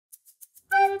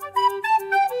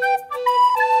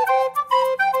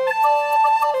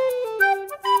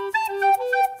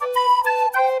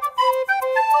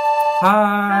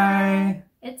Hi!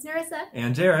 It's Narissa.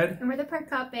 And Jared. And we're the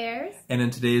Parkhopbears. And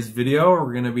in today's video,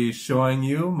 we're going to be showing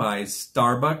you my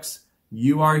Starbucks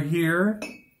You Are Here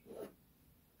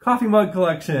coffee mug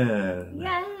collection.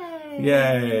 Yay!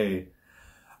 Yay!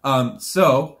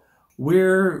 So,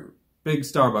 we're big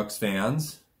Starbucks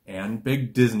fans and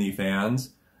big Disney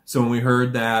fans. So when we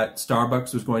heard that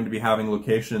Starbucks was going to be having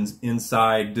locations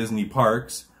inside Disney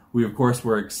parks, we of course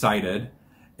were excited.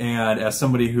 And as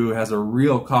somebody who has a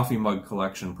real coffee mug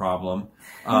collection problem,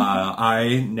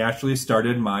 I naturally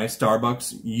started my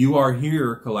Starbucks You Are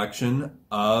Here collection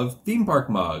of theme park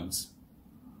mugs.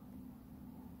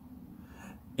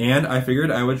 And I figured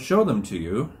I would show them to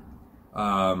you.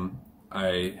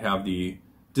 I have the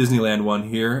Disneyland one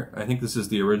here. I think this is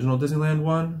the original Disneyland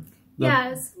one.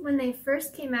 Yes, when they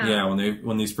first came out. Yeah,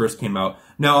 when these first came out.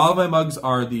 Now all of my mugs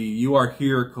are the You Are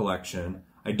Here collection.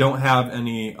 I don't have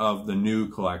any of the new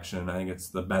collection. I think it's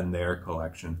the Been There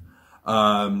collection.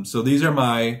 So these are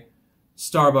my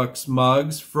Starbucks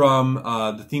mugs from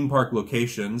the theme park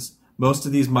locations. Most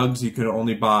of these mugs you can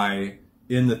only buy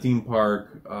in the theme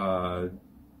park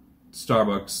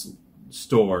Starbucks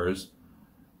stores.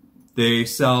 They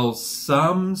sell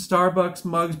some Starbucks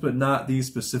mugs, but not these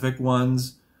specific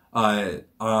ones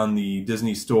on the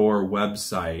Disney Store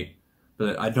website.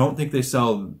 But I don't think they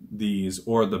sell these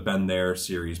or the Been There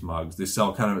series mugs. They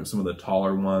sell kind of some of the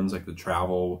taller ones, like the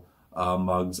travel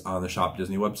mugs on the Shop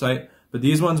Disney website. But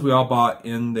these ones we all bought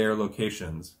in their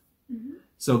locations. Mm-hmm.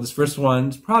 So this first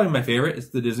one's probably my favorite. It's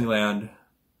the Disneyland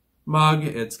mug.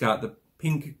 It's got the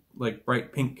pink, like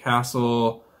bright pink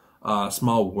castle,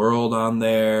 small world on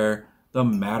there, the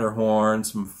Matterhorn,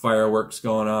 some fireworks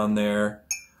going on there.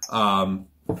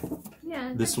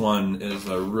 Yeah, this one is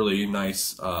a really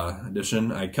nice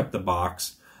addition. I kept the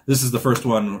box. This is the first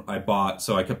one I bought,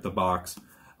 so I kept the box.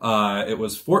 It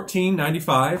was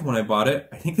 $14.95 when I bought it.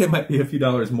 I think they might be a few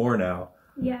dollars more now.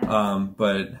 Yeah.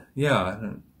 But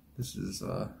yeah, this is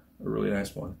a really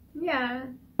nice one. Yeah.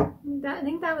 I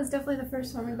think that was definitely the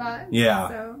first one we bought. Yeah.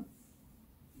 So.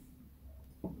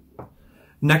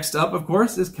 Next up, of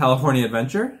course, is California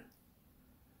Adventure.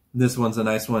 This one's a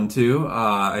nice one too.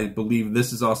 I believe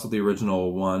this is also the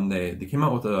original one. They came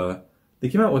out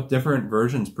with different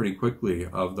versions pretty quickly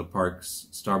of the park's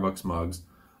Starbucks mugs.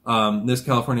 This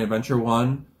California Adventure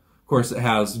one, of course, it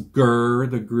has Gurr,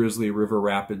 the Grizzly River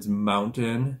Rapids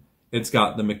Mountain. It's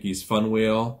got the Mickey's Fun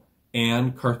Wheel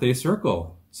and Carthay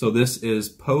Circle. So this is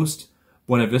post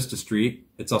Buena Vista Street.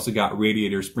 It's also got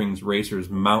Radiator Springs Racers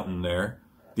Mountain there.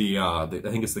 I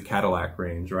think it's the Cadillac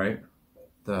range, right?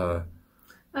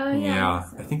 Yeah,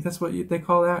 I think that's what they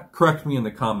call that. Correct me in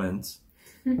the comments.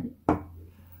 And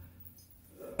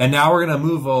now we're going to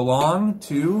move along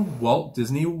to Walt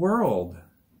Disney World.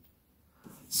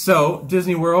 So,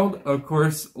 Disney World, of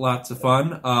course, lots of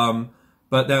fun.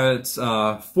 But that's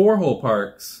 4 whole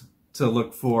parks to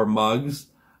look for mugs.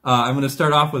 I'm going to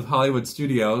start off with Hollywood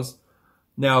Studios.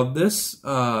 Now, this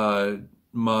mug,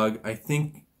 I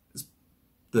think, is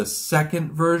the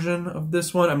second version of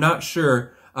this one. I'm not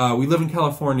sure. We live in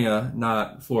California,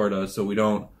 not Florida, so we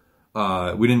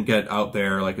didn't get out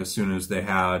there like as soon as they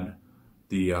had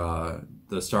the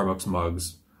Starbucks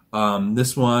mugs.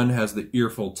 This one has the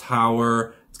Earful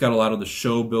Tower. It's got a lot of the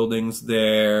show buildings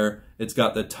there. It's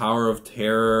got the Tower of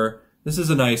Terror. This is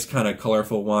a nice kind of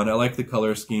colorful one. I like the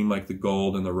color scheme, like the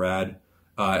gold and the red.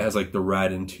 It has like the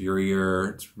red interior.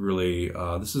 It's really,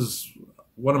 this is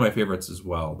one of my favorites as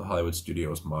well, the Hollywood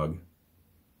Studios mug.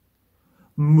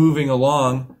 Moving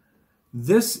along,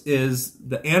 this is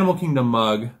the Animal Kingdom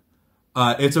mug.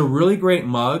 It's a really great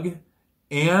mug,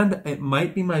 and it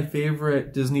might be my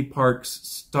favorite Disney Parks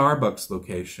Starbucks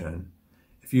location.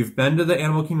 If you've been to the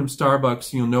Animal Kingdom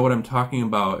Starbucks, you'll know what I'm talking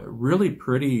about. Really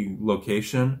pretty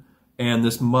location, and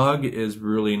this mug is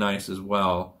really nice as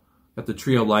well. Got the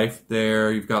Tree of Life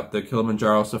there. You've got the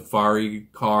Kilimanjaro Safari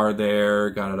car there.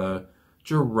 Got a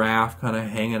giraffe kind of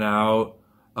hanging out.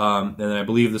 And I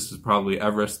believe this is probably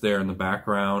Everest there in the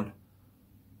background.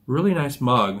 Really nice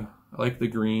mug. I like the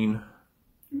green. I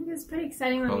think it was pretty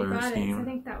exciting when we bought it. I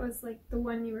think that was like the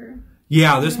one you were...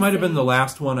 Yeah, this might have been the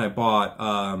last one I bought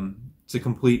to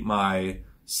complete my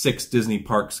 6 Disney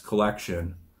Parks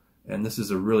collection. And this is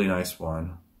a really nice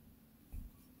one.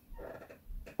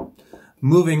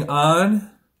 Moving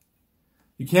on.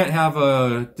 You can't have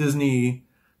a Disney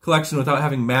collection without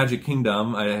having Magic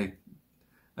Kingdom.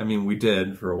 I mean, we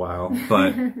did for a while,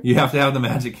 but you have to have the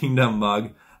Magic Kingdom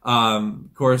mug.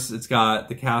 Of course, it's got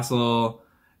the castle.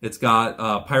 It's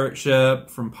got Pirate Ship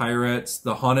from Pirates,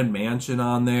 the Haunted Mansion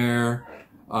on there.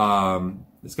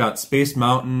 It's got Space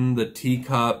Mountain, the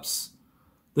teacups.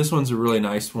 This one's a really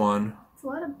nice one. It's a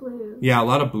lot of blue. Yeah, a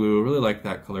lot of blue. Really like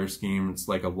that color scheme. It's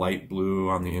like a light blue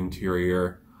on the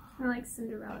interior. I like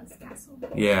Cinderella's castle.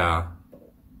 Yeah.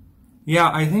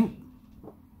 Yeah, I think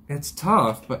it's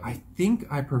tough, but I think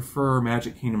I prefer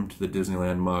Magic Kingdom to the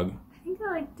Disneyland mug. I think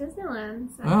I like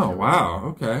Disneyland's. Oh, wow.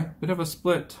 Okay. Bit of a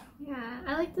split. Yeah,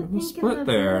 I like the pink and the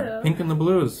there. blue. Pink and the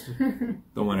blue is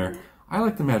the winner. I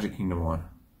like the Magic Kingdom one.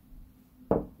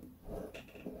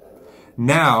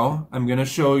 Now, I'm going to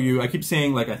show you, I keep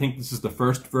saying, like, I think this is the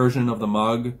first version of the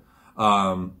mug.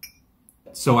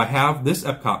 So I have this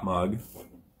EPCOT mug.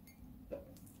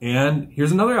 And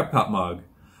here's another EPCOT mug.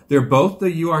 They're both the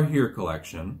You Are Here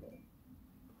collection,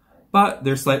 but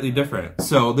they're slightly different.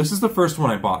 So this is the first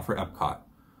one I bought for EPCOT.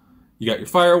 You got your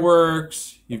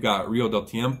fireworks, you've got Rio del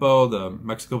Tiempo, the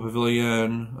Mexico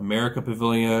Pavilion, America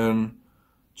Pavilion,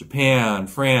 Japan,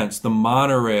 France, the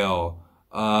monorail.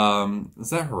 Is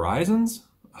that Horizons?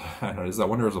 I don't know, is that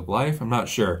Wonders of Life? I'm not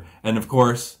sure. And of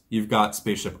course, you've got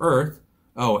Spaceship Earth.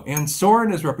 Oh, and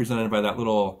Soarin' is represented by that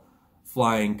little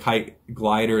flying kite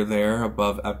glider there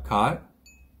above EPCOT.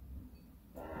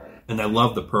 And I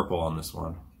love the purple on this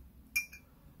one.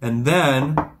 And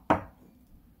then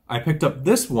I picked up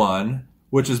this one,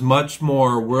 which is much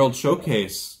more World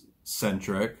Showcase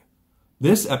centric.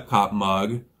 This EPCOT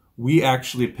mug we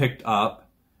actually picked up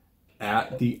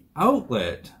at the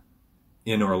outlet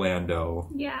in Orlando.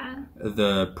 Yeah.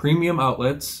 The premium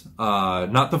outlets,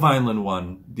 not the Vineland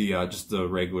one, the just the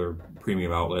regular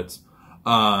premium outlets.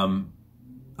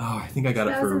 I think I got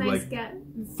it for like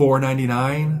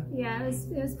 $4.99. Yeah, it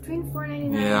was between $4.99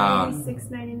 and maybe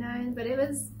 $6.99, but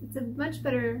it's a much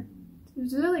better. It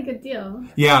was a really good deal.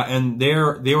 Yeah, and they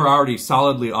were already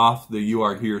solidly off the You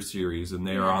Are Here series, and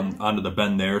they are onto the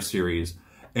Been There series.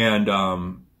 And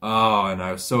and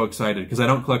I was so excited because I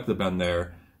don't collect the Been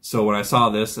There. So when I saw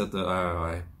this at the,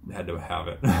 I had to have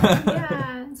it.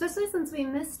 Yeah, especially since we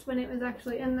missed when it was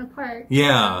actually in the park.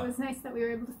 Yeah, so it was nice that we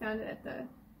were able to find it at the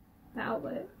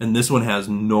outlet. And this one has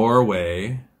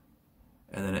Norway,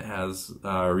 and then it has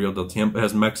Rio del Tiempo. It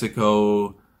has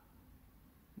Mexico.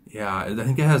 Yeah, I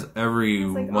think it has every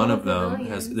one of them.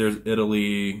 There's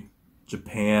Italy,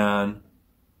 Japan,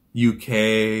 UK.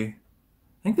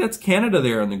 I think that's Canada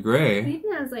there in the gray. It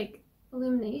even has like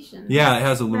illuminations. Yeah, it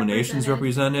has illuminations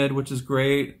represented, which is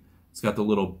great. It's got the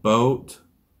little boat,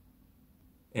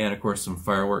 and of course some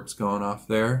fireworks going off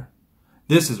there.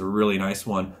 This is a really nice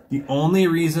one. The only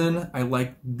reason I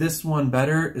like this one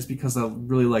better is because I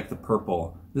really like the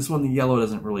purple. This one, the yellow,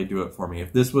 doesn't really do it for me.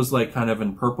 If this was like kind of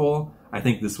in purple, I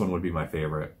think this one would be my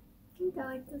favorite. I think I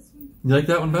like this one. You like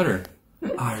that one better?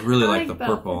 I really like the both.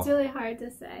 purple. It's really hard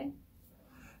to say.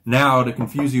 Now, to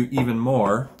confuse you even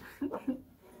more.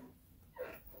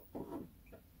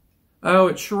 Oh,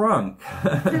 it shrunk.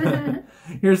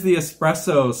 Here's the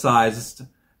espresso-sized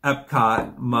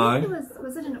EPCOT mug.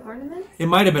 Was it an ornament? It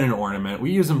might have been an ornament.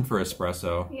 We use them for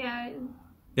espresso. Yeah.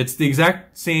 It's the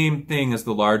exact same thing as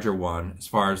the larger one as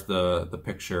far as the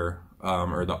picture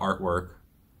or the artwork.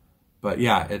 But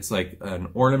yeah, it's like an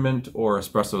ornament or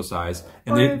espresso size.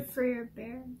 And or for your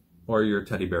bear. Or your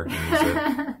teddy bear can use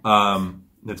it.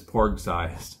 It's porg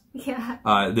sized.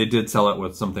 Yeah. They did sell it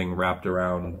with something wrapped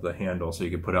around the handle so you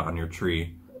could put it on your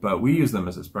tree. But we use them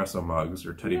as espresso mugs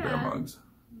or teddy bear mugs.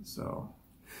 So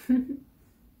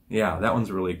yeah, that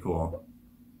one's really cool.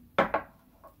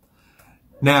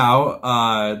 Now,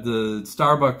 the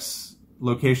Starbucks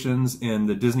locations in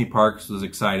the Disney parks was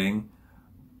exciting.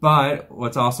 But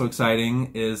what's also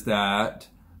exciting is that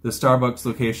the Starbucks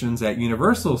locations at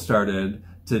Universal started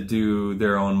to do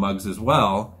their own mugs as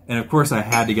well. And of course I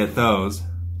had to get those.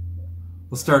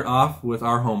 We'll start off with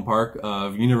our home park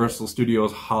of Universal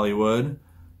Studios Hollywood.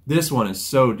 This one is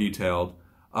so detailed.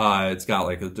 It's got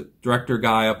like a director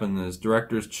guy up in his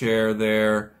director's chair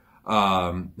there.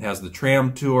 It has the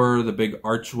tram tour, the big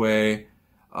archway.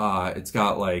 It's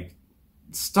got like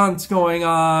stunts going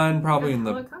on, probably in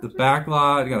the back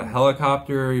lot. You got a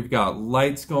helicopter. You've got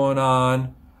lights going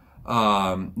on.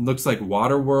 Looks like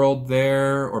Waterworld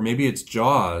there, or maybe it's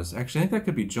Jaws. Actually, I think that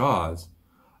could be Jaws.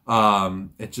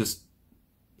 It's just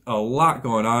a lot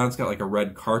going on. It's got like a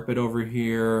red carpet over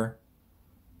here.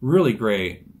 Really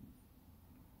great.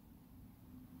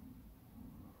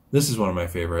 This is one of my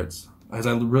favorites, as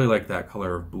I really like that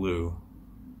color of blue.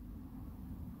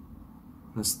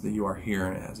 This that You Are Here,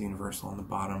 and it has Universal on the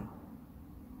bottom.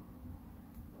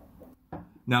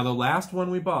 Now the last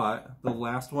one we bought, the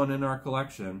last one in our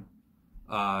collection,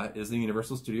 is the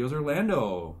Universal Studios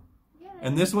Orlando. Yay.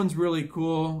 And this one's really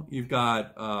cool. You've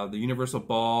got the Universal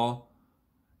Ball.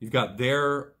 You've got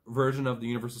their version of the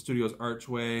Universal Studios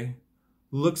Archway.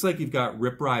 Looks like you've got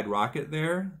Rip Ride Rocket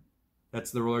there.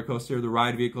 That's the roller coaster. The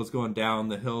ride vehicle is going down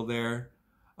the hill there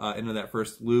into that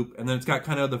first loop. And then it's got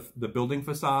kind of the building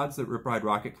facades that Rip Ride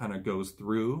Rocket kind of goes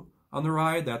through on the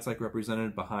ride. That's like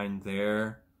represented behind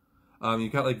there.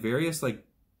 You've got like various like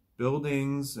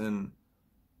buildings, and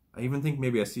I even think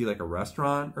maybe I see like a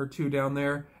restaurant or two down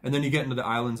there. And then you get into the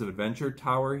Islands of Adventure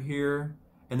Tower here.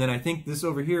 And then I think this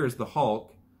over here is the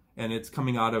Hulk, and it's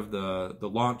coming out of the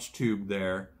launch tube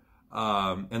there.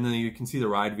 And then you can see the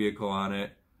ride vehicle on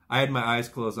it. I had my eyes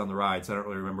closed on the ride, so I don't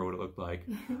really remember what it looked like.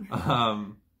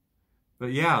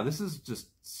 But yeah, this is just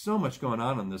so much going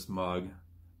on this mug.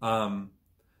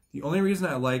 The only reason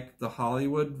I like the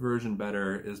Hollywood version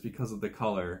better is because of the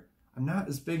color. I'm not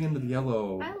as big into the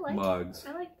yellow mugs.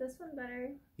 I like this one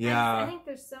better. Yeah. I think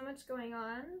there's so much going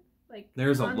on. Like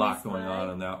there's a lot going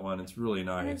on that one. It's really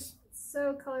nice. And it's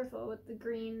so colorful with the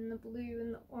green and the blue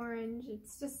and the orange.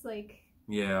 It's just like,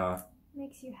 yeah,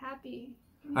 makes you happy.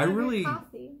 I really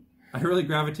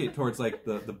gravitate towards like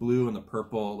the blue and the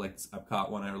purple, like Epcot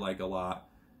one I like a lot,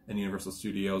 and Universal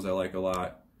Studios I like a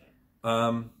lot.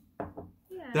 Yeah.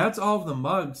 That's all of the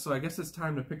mugs, so I guess it's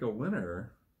time to pick a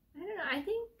winner. I don't know. I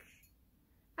think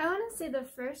I want to say the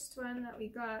first one that we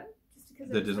got, just because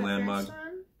the Disneyland mug.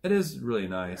 One. It is really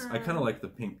nice. I kind of like the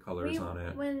pink colors on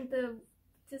it. When the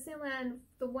Disneyland,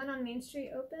 the one on Main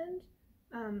Street opened,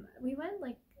 we went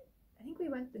like, I think we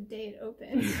went the day it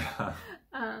opened. Yeah.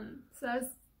 So it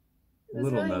was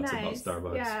little really nuts nice. about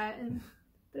Starbucks. Yeah,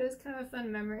 but it was kind of a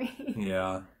fun memory.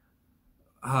 Yeah.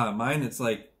 Mine, it's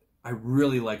like, I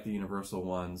really like the Universal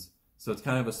ones. So it's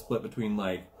kind of a split between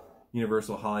like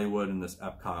Universal Hollywood and this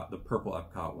Epcot, the purple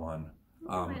Epcot one.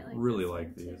 Really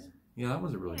like these. Too. Yeah, that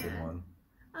was a really good one.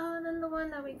 Oh, and then the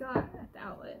one that we got at the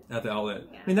outlet. At the outlet.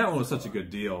 Yeah. I mean, that one was such a good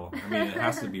deal. I mean, it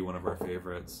has to be one of our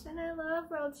favorites. And I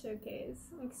love World Showcase.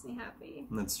 It makes me happy.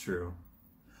 That's true.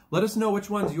 Let us know which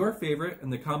one's your favorite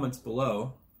in the comments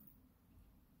below.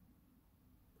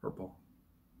 Purple.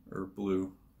 Or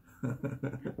blue.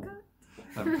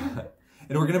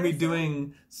 And we're going to be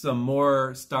doing some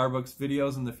more Starbucks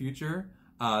videos in the future.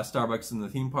 Starbucks in the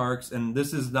theme parks. And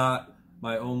this is not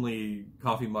my only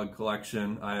coffee mug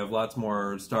collection. I have lots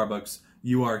more Starbucks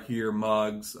You Are Here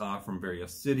mugs from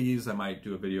various cities. I might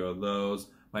do a video of those.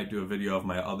 Might do a video of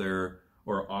my other,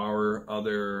 or our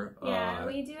other yeah,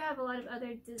 we do have a lot of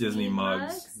other Disney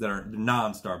mugs that are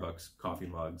non-Starbucks coffee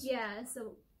mugs. Yeah,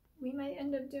 so we might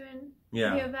end up doing a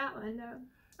video of that one though.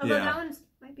 Although that one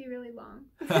might be really long.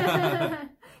 Because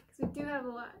we do have a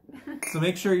lot. So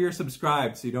make sure you're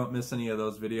subscribed so you don't miss any of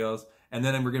those videos. And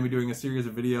then we're going to be doing a series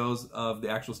of videos of the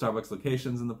actual Starbucks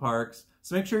locations in the parks.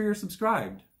 So make sure you're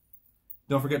subscribed.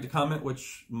 Don't forget to comment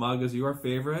which mug is your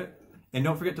favorite. And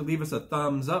don't forget to leave us a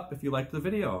thumbs up if you liked the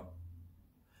video.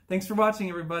 Thanks for watching,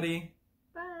 everybody.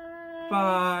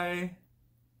 Bye.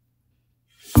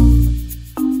 Bye.